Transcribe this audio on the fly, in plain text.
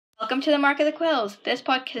welcome to the Mark of the Quills. This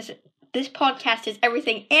podcast is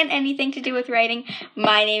everything and anything to do with writing.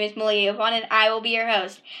 My name is Malia Yvonne, and I will be your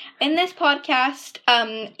host. In this podcast,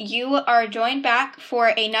 you are joined back for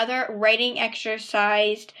another writing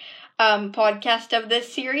exercise podcast of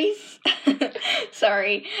this series.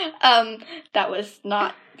 Sorry, that was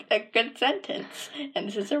not a good sentence, and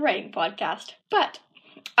this is a writing podcast. But,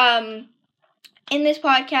 in this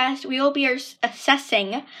podcast, we will be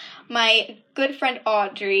assessing my good friend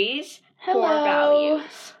Audrey's core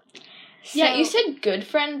values. Yeah, you said good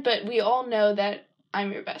friend, but we all know that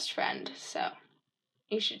I'm your best friend, so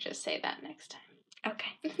you should just say that next time.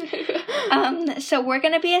 Okay. So we're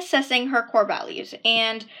going to be assessing her core values,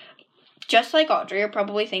 and just like Audrey, you're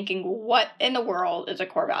probably thinking, what in the world is a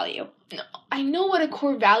core value? No, I know what a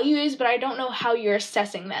core value is, but I don't know how you're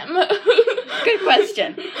assessing them. Good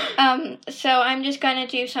question. So I'm just going to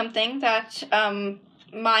do something that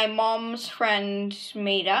my mom's friend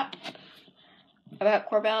made up about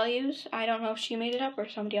core values. I don't know if she made it up or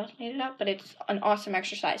somebody else made it up, but it's an awesome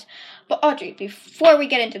exercise. But Audrey, before we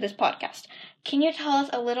get into this podcast, can you tell us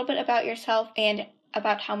a little bit about yourself and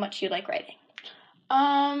about how much you like writing?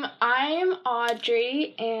 I'm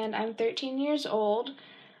Audrey, and I'm 13 years old.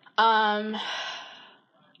 I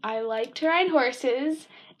like to ride horses,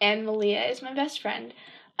 and Malia is my best friend.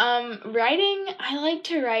 Writing, I like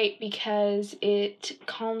to write because it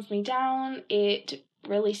calms me down, it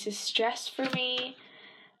releases stress for me.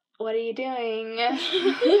 What are you doing?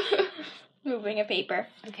 Moving a paper.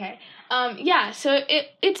 Okay. So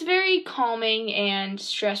it's very calming and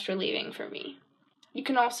stress relieving for me. You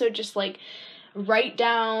can also just, write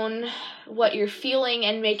down what you're feeling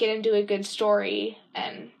and make it into a good story,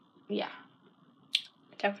 and yeah.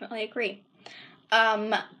 Definitely agree.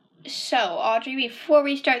 So, Audrey, before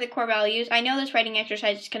we start the core values, I know this writing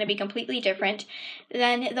exercise is going to be completely different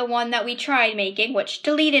than the one that we tried making, which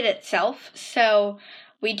deleted itself. So,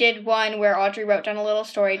 we did one where Audrey wrote down a little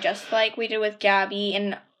story, just like we did with Gabby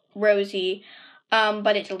and Rosie,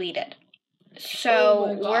 but it deleted.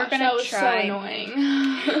 So, we're going to try... so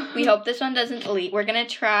annoying. We hope this one doesn't delete. We're going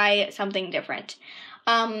to try something different.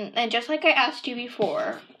 And just like I asked you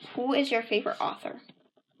before, who is your favorite author?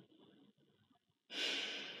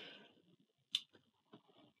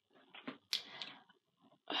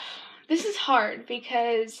 This is hard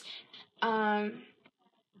because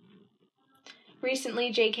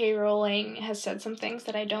recently J.K. Rowling has said some things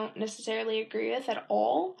that I don't necessarily agree with at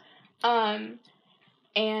all.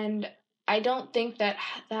 And I don't think that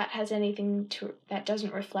has anything that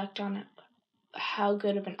doesn't reflect on how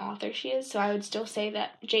good of an author she is. So I would still say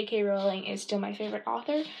that J.K. Rowling is still my favorite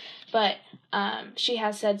author, but she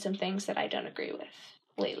has said some things that I don't agree with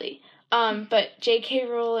lately. But J.K.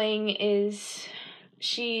 Rowling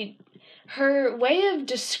her way of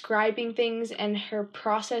describing things and her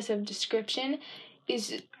process of description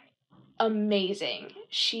is amazing.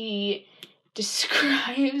 She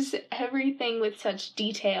describes everything with such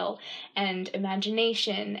detail and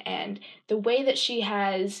imagination, and the way that she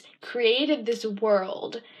has created this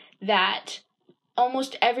world that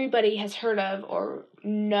almost everybody has heard of or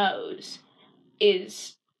knows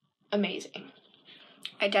is amazing.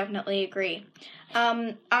 I definitely agree.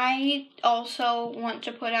 I also want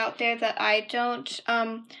to put out there that I don't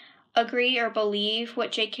agree or believe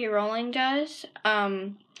what J.K. Rowling does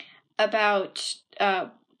about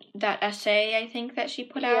that essay, I think, that she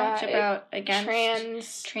put out about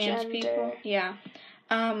against trans people. Yeah.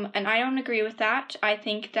 And I don't agree with that. I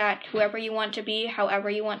think that whoever you want to be, however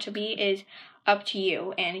you want to be, is up to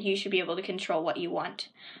you, and you should be able to control what you want.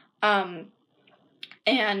 And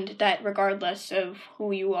that regardless of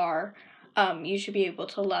who you are, you should be able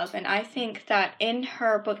to love. And I think that in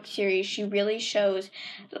her book series, she really shows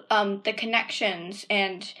the connections,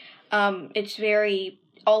 and it's very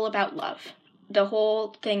all about love. The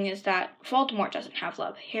whole thing is that Voldemort doesn't have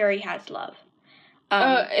love. Harry has love.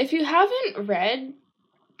 If you haven't read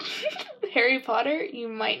Harry Potter, you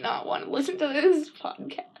might not want to listen to this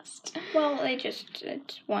podcast. Well,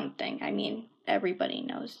 it's one thing. I mean, everybody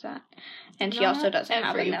knows that. And he also doesn't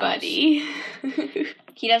have a nose.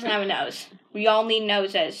 He doesn't have a nose. We all need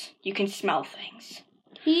noses. You can smell things.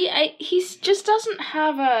 He just doesn't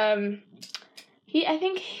have I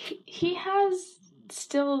think he has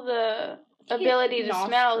still the ability to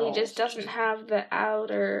smell. He just doesn't have the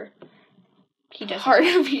outer part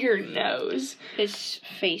of your nose. His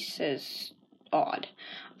face is odd.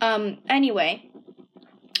 Anyway,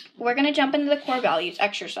 we're going to jump into the core values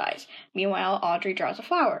exercise. Meanwhile, Audrey draws a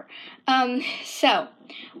flower. So,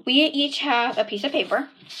 we each have a piece of paper,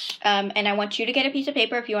 and I want you to get a piece of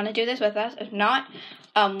paper if you want to do this with us. If not,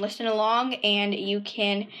 listen along and you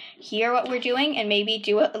can hear what we're doing and maybe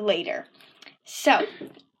do it later. So,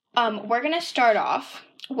 we're going to start off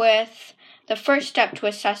with the first step to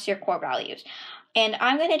assess your core values. And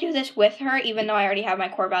I'm going to do this with her, even though I already have my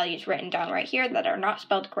core values written down right here that are not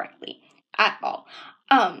spelled correctly at all.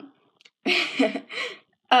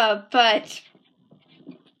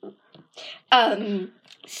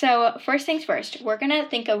 So first things first, we're going to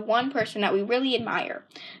think of one person that we really admire.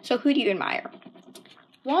 So who do you admire?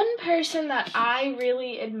 One person that I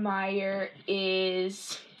really admire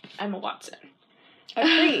is Emma Watson.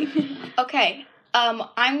 Agreed. Okay.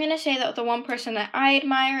 I'm going to say that the one person that I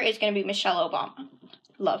admire is going to be Michelle Obama.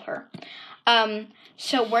 Love her.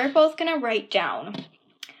 So we're both going to write down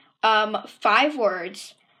 5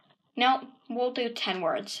 words. No, we'll do 10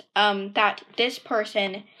 words. That this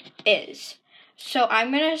person is. So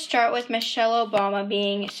I'm going to start with Michelle Obama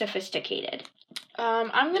being sophisticated.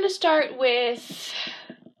 I'm going to start with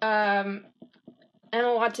Emma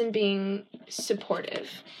Watson being supportive.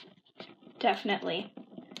 Definitely.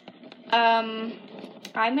 I'm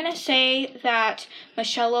going to say that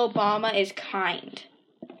Michelle Obama is kind.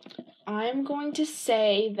 I'm going to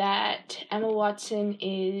say that Emma Watson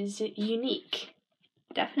is unique.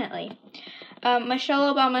 Definitely.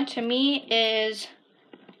 Michelle Obama to me is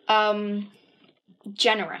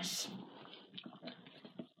generous.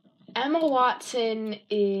 Emma Watson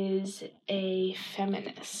is a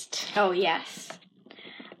feminist. Oh, yes.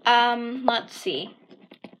 Let's see.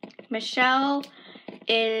 Michelle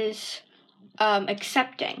is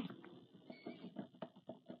accepting.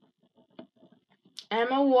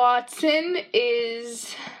 Emma Watson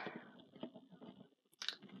is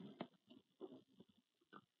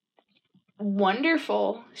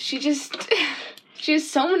wonderful. She has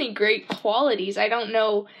so many great qualities. I don't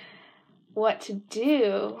know what to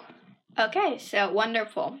do. Okay, so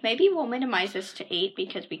wonderful. Maybe we'll minimize this to 8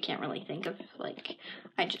 because we can't really think of,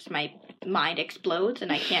 my mind explodes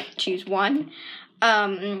and I can't choose one.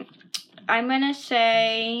 I'm gonna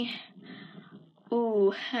say,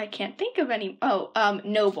 I can't think of any.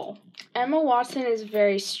 Noble. Emma Watson is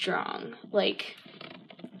very strong,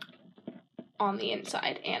 on the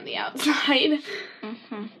inside and the outside.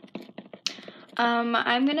 Mm-hmm.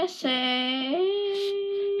 I'm gonna say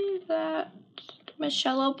that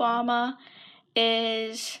Michelle Obama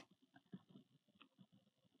is,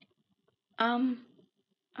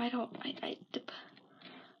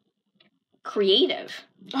 creative.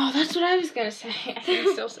 Oh, that's what I was gonna say. I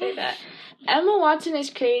can still say that. Emma Watson is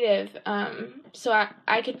creative, so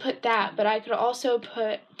I could put that, but I could also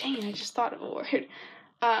put, dang, I just thought of a word.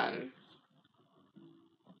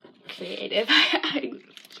 Creative.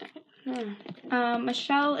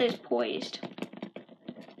 Michelle is poised.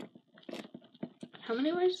 How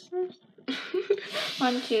many words is this?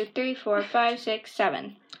 1, 2, 3, 4, 5, 6,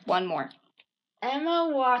 7. One more. Emma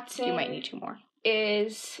Watson. You might need 2 more.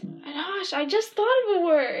 Gosh, I just thought of a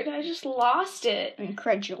word. I just lost it.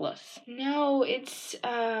 Incredulous. No, it's,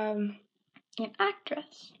 an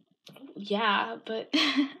actress. Yeah, but,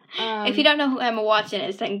 if you don't know who Emma Watson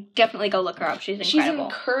is, then definitely go look her up. She's incredible.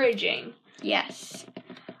 She's encouraging. Yes.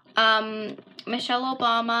 Michelle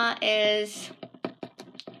Obama is,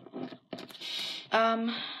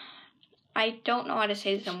 I don't know how to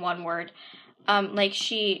say this in one word.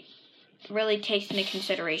 She really takes into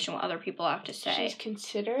consideration what other people have to say. She's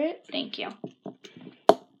considerate. Thank you.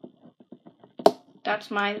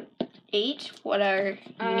 That's my 8. What are,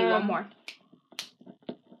 you need one more.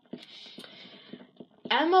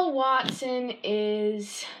 Emma Watson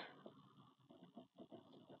is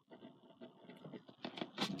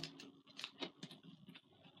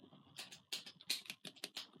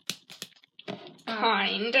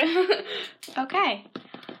kind. Okay.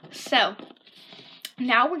 So,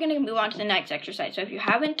 now we're going to move on to the next exercise. So if you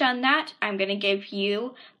haven't done that, I'm going to give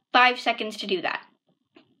you 5 seconds to do that.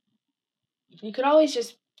 You could always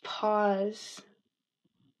just pause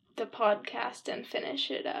the podcast and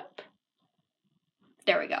finish it up.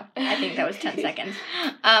 There we go. I think that was 10 seconds.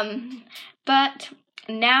 But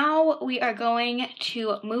now we are going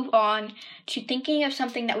to move on to thinking of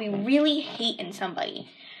something that we really hate in somebody.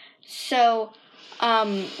 So,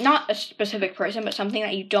 not a specific person, but something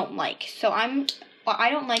that you don't like. So what I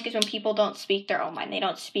don't like is when people don't speak their own mind. They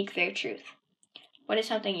don't speak their truth. What is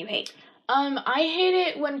something you hate? I hate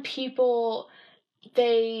it when people,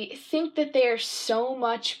 they think that they're so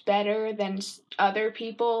much better than other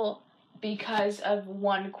people because of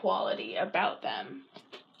one quality about them.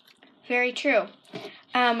 Very true.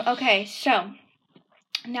 Okay, so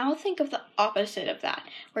now think of the opposite of that.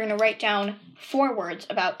 We're going to write down 4 words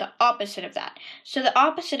about the opposite of that. So the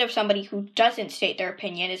opposite of somebody who doesn't state their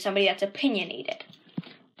opinion is somebody that's opinionated.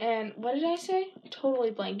 And what did I say?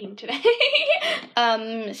 Totally blanking today.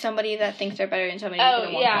 Somebody that thinks they're better than somebody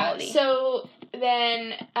with more quality. So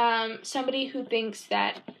then, somebody who thinks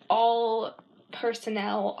that all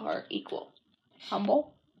personnel are equal.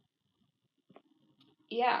 Humble?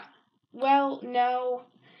 Yeah. Well, no.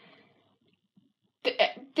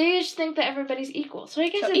 They just think that everybody's equal. So I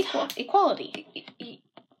guess it's equal. Equality.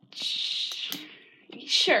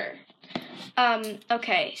 Sure.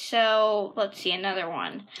 Okay, so let's see, another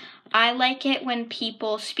one. I like it when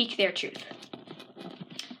people speak their truth.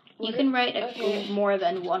 You can write more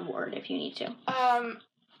than one word if you need to.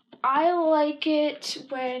 I like it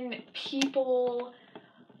when people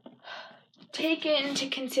take into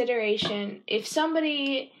consideration if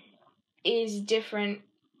somebody is different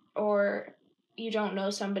or you don't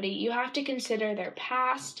know somebody, you have to consider their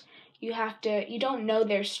past. You don't know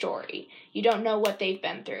their story. You don't know what they've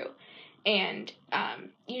been through. And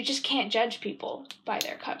you just can't judge people by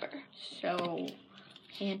their cover. So,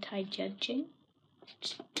 anti-judging?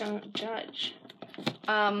 Just don't judge.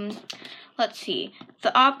 Let's see.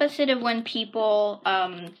 The opposite of when people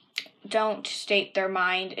don't state their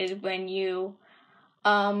mind is when you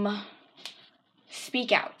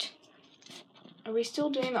speak out. Are we still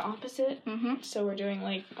doing the opposite? Mm-hmm. So we're doing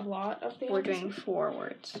like a lot of the We're opposite? doing 4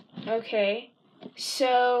 words. Okay.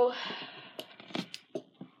 So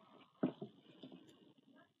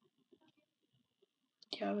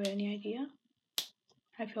do you have any idea?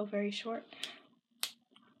 I feel very short.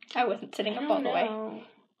 I wasn't sitting up all the way.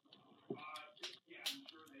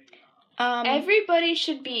 Everybody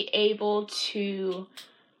should be able to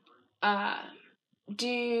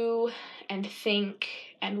do and think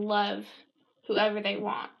and love whoever they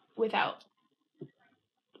want without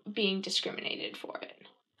being discriminated for it.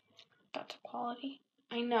 That's equality.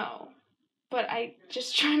 I know. But I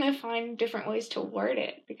just trying to find different ways to word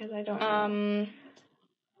it because I don't know.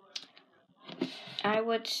 I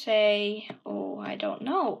would say, I don't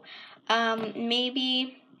know.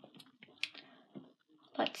 Maybe,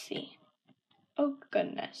 let's see. Oh,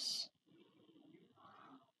 goodness.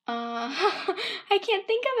 I can't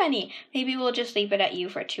think of any. Maybe we'll just leave it at you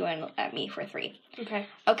for 2 and at me for 3. Okay.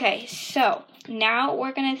 Okay, so now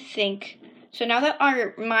we're going to think. So now that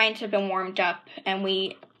our minds have been warmed up and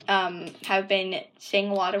we have been saying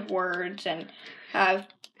a lot of words and have...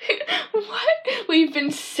 What? We've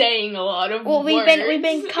been saying a lot of words. Well, we've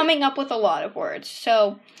been coming up with a lot of words.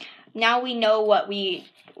 So now we know what we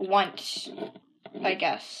want, I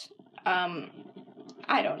guess. I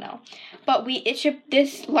don't know. But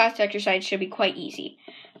this last exercise should be quite easy.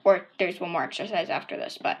 Or there's one more exercise after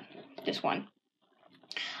this, but this one.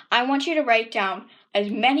 I want you to write down as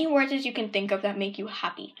many words as you can think of that make you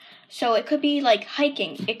happy. So it could be like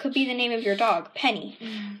hiking. It could be the name of your dog, Penny.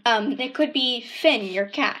 It could be Finn, your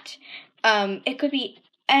cat. It could be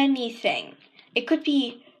anything. It could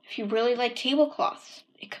be, if you really like tablecloths,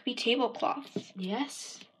 it could be tablecloths.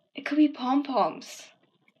 Yes. It could be pom-poms.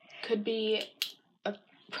 Could be a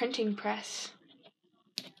printing press.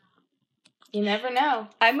 You never know.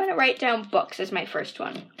 I'm going to write down books as my first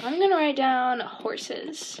one. I'm going to write down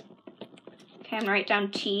horses. Okay, I'm going to write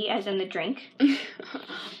down tea as in the drink.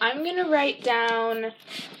 I'm going to write down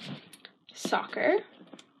soccer.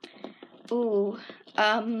 Ooh,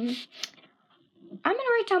 I'm going to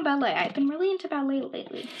write down ballet. I've been really into ballet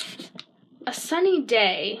lately. A sunny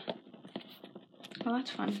day. Oh,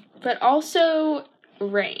 that's fun. But also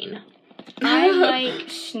rain. I like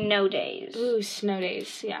snow days. Ooh, snow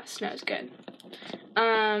days. Yeah, snow's good.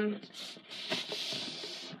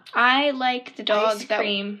 I like the dog ice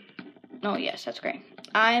cream. Oh, yes, that's great.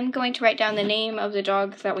 I'm going to write down the name of the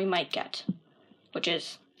dog that we might get, which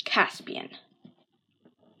is Caspian.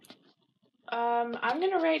 I'm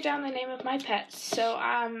going to write down the name of my pets. So,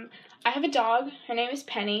 I have a dog. Her name is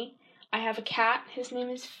Penny. I have a cat. His name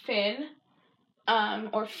is Finn,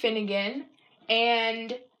 or Finnegan.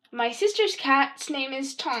 And my sister's cat's name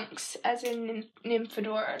is Tonks, as in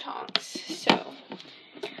Nymphadora Tonks. So,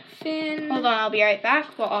 Finn. Hold on, I'll be right back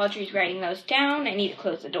while Audrey's writing those down. I need to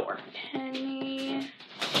close the door. Penny.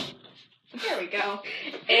 There we go.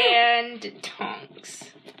 And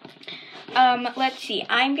Tonks. Let's see.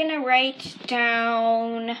 I'm gonna write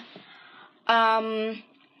down, I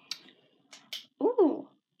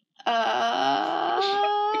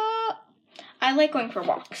like going for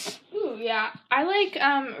walks. Ooh, yeah. I like,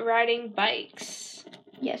 riding bikes.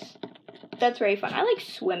 Yes. That's very fun. I like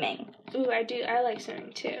swimming. Ooh, I do. I like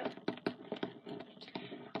swimming, too.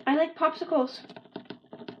 I like popsicles.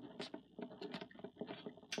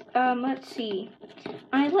 Let's see.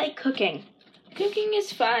 I like cooking. Cooking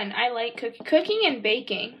is fun. I like cooking and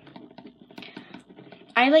baking.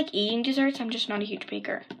 I like eating desserts. I'm just not a huge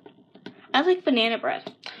baker. I like banana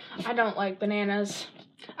bread. I don't like bananas.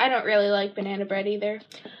 I don't really like banana bread either.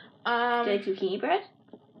 Do you like zucchini bread?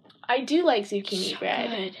 I do like zucchini bread.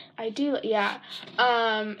 Good. I do, yeah.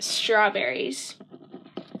 Strawberries.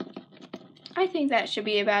 I think that should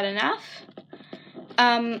be about enough.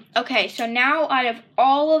 Okay, so now out of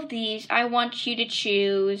all of these, I want you to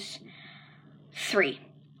choose 3.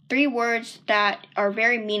 3 words that are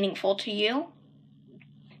very meaningful to you.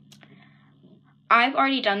 I've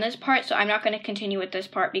already done this part, so I'm not going to continue with this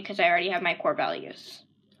part because I already have my core values.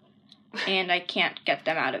 And I can't get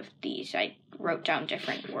them out of these. I wrote down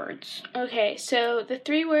different words. Okay, so the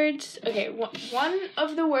 3 words, one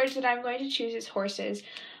of the words that I'm going to choose is horses.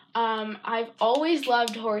 I've always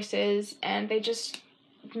loved horses, and they just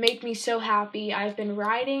make me so happy. I've been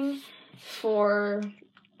riding for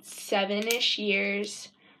 7-ish years,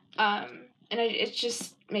 and it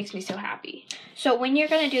just makes me so happy. So when you're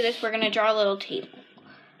going to do this, we're going to draw a little table.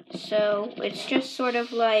 So it's just sort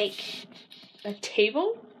of like... A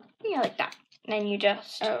table? Yeah, like that. And then you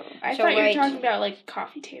just... Oh, I thought you were talking about, like,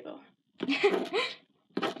 coffee table.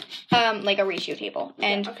 Like a ratio table.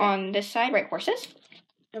 And okay. On this side, write horses.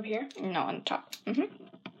 Over here? No, on the top.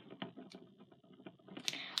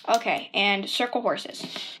 Okay, and circle horses.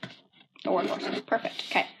 The word horses. Perfect.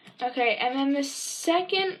 Okay. Okay, and then the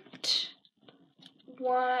second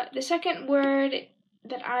word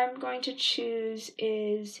that I'm going to choose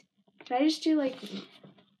is, can I just do, like,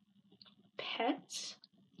 pets?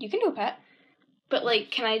 You can do a pet. But, like,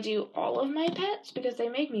 can I do all of my pets? Because they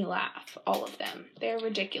make me laugh, all of them. They're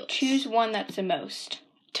ridiculous. Choose one that's the most.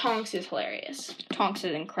 Tonks is hilarious. Tonks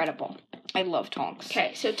is incredible. I love Tonks.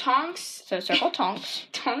 Okay, so Tonks... So circle Tonks.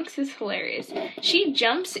 Tonks is hilarious. She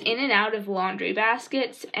jumps in and out of laundry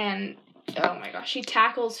baskets, and oh my gosh, she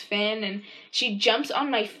tackles Finn, and she jumps on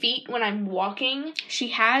my feet when I'm walking. She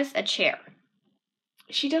has a chair.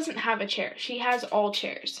 She doesn't have a chair. She has all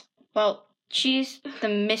chairs. Well, she's the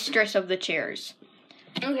mistress of the chairs.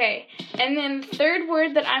 Okay, and then the third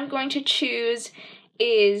word that I'm going to choose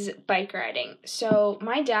is bike riding. So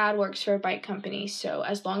my dad works for a bike company, so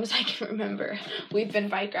as long as I can remember, we've been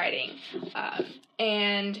bike riding.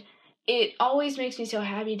 And it always makes me so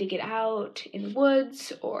happy to get out in the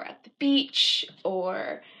woods or at the beach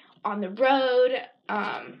or on the road.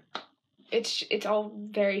 It's all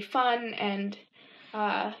very fun, and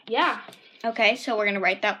yeah. Okay, so we're going to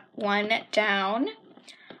write that one down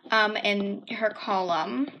in her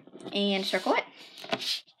column and circle it.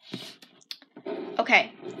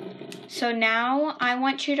 Okay, so now I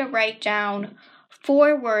want you to write down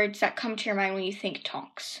 4 words that come to your mind when you think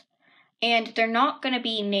Tonks. And they're not going to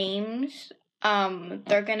be names,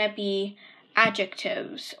 they're going to be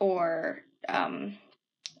adjectives or, I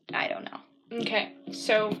don't know. Okay,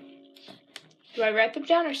 so do I write them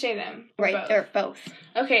down or say them? Right, both? they're both.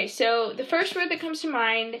 Okay, so the first word that comes to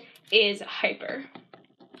mind is hyper.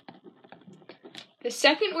 The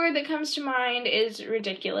second word that comes to mind is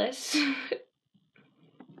ridiculous.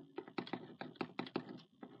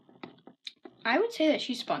 I would say that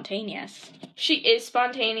she's spontaneous. She is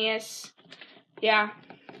spontaneous. Yeah.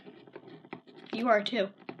 You are too.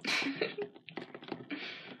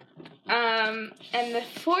 And the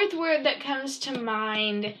fourth word that comes to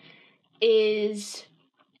mind is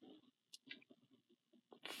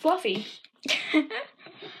fluffy.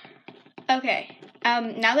 Okay.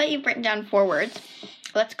 Now that you've written down 4 words,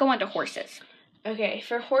 let's go on to horses. Okay,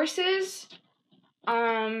 for horses,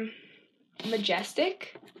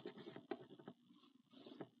 majestic.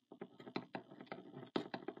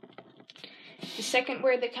 The second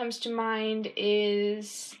word that comes to mind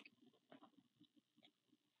is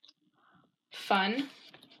fun.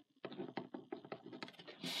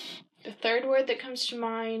 The third word that comes to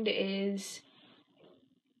mind is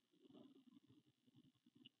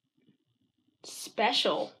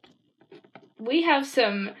special. We have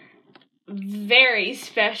some very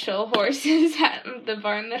special horses at the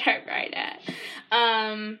barn that I ride at.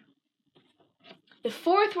 The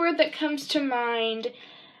fourth word that comes to mind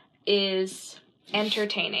is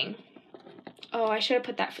entertaining. Oh, I should have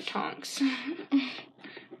put that for Tonks.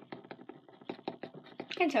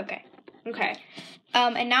 It's okay. Okay.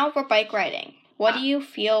 And now for bike riding. What do you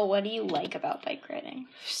like about bike riding?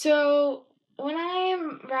 So, when I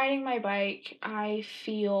am riding my bike, I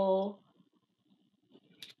feel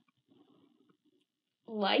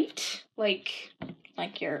light. Like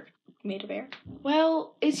you're made of air?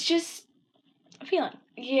 Well, it's just a feeling.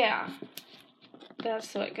 Yeah.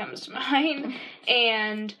 That's what comes to mind.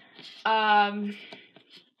 And,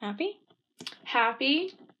 happy?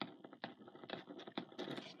 Happy.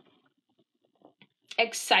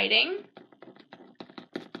 Exciting.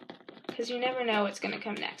 because you never know what's going to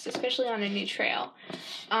come next, especially on a new trail.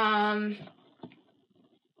 Sometimes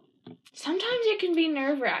it can be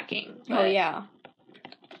nerve-wracking. Oh, yeah.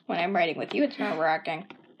 When I'm writing with you, it's nerve-wracking.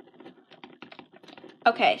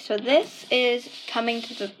 Okay, so this is coming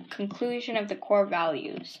to the conclusion of the core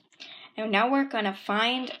values. And now we're going to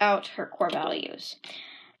find out her core values.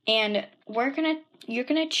 And you're going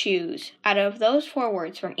to choose, out of those 4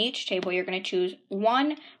 words from each table, you're going to choose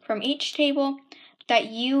one from each table that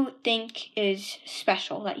you think is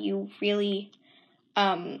special, that you really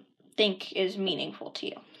think is meaningful to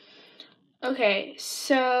you. Okay,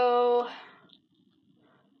 so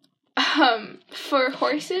for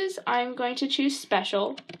horses, I'm going to choose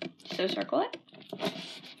special. So circle it.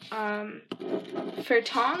 For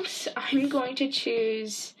Tonks, I'm going to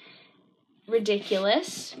choose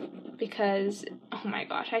ridiculous because, oh my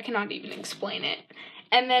gosh, I cannot even explain it.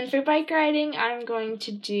 And then for bike riding, I'm going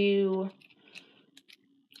to do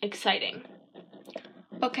exciting.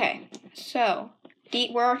 Okay, so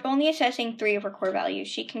we're only assessing 3 of her core values.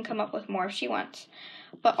 She can come up with more if she wants.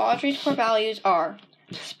 But Audrey's core values are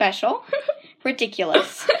special,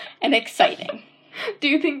 ridiculous, and exciting. Do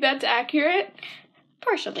you think that's accurate?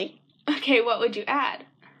 Partially. Okay, what would you add?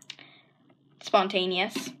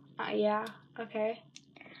 Spontaneous. Yeah, okay.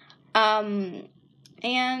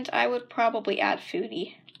 And I would probably add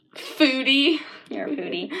foodie. Foodie? You're a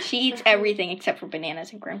foodie. She eats everything except for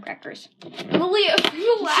bananas and graham crackers. Malia,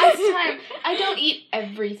 the last time, I don't eat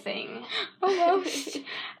everything. Almost.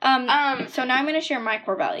 So now I'm going to share my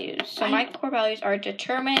core values. So my core values are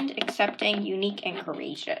determined, accepting, unique, and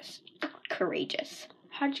courageous. Courageous.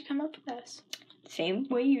 How'd you come up with this? Same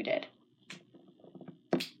way you did.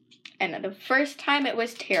 And the first time it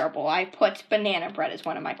was terrible. I put banana bread as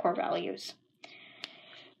one of my core values.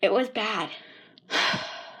 It was bad.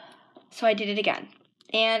 So I did it again.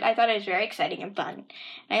 And I thought it was very exciting and fun.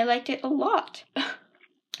 And I liked it a lot.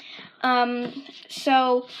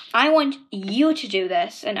 So I want you to do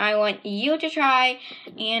this. And I want you to try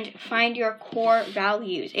and find your core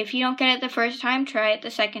values. If you don't get it the first time, try it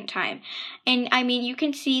the second time. And I mean, you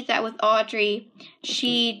can see that with Audrey,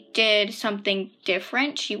 she did something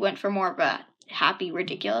different. She went for more of a happy,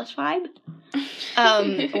 ridiculous vibe.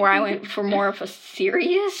 Or I went for more of a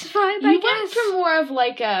serious vibe, I guess. You went for more of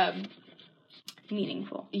like a...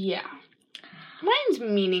 meaningful. Yeah. Mine's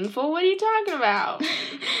meaningful. What are you talking about?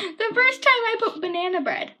 The first time I put banana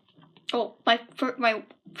bread. Oh, my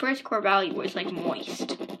first core value was like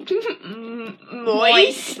moist.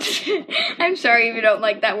 Moist? I'm sorry if you don't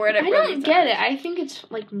like that word. I don't get it. I think it's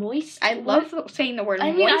like moist. I love saying the word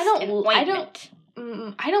moist. I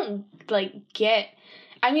don't like get.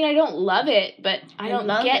 I mean, I don't love it, but I don't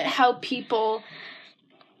get how people.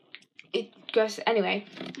 It goes anyway.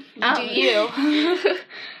 Do you?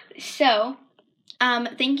 So,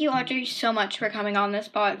 thank you, Audrey, so much for coming on this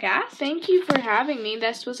podcast. Thank you for having me.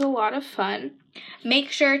 This was a lot of fun.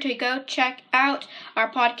 Make sure to go check out our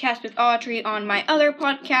podcast with Audrey on my other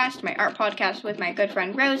podcast, my art podcast with my good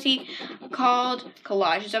friend Rosie, called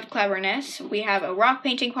Collages of Cleverness. We have a rock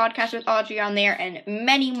painting podcast with Audrey on there and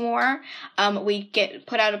many more. We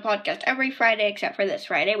put out a podcast every Friday except for this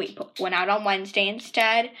Friday. We put one out on Wednesday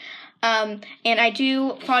instead. And I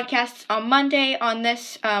do podcasts on Monday on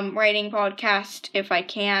this writing podcast if I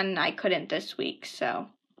can. I couldn't this week, so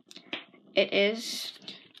it is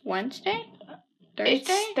Wednesday? Thursday?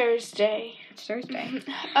 It's Thursday. It's Thursday.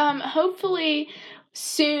 Hopefully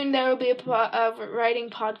soon there will be a writing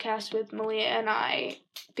podcast with Malia and I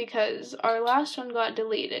because our last one got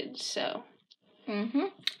deleted, so.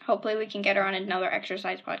 Hopefully we can get her on another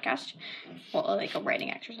exercise podcast. Well, like a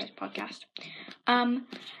writing exercise podcast.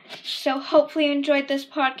 So hopefully you enjoyed this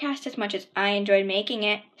podcast as much as I enjoyed making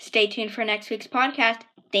it. Stay tuned for next week's podcast.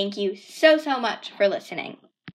 Thank you so much for listening.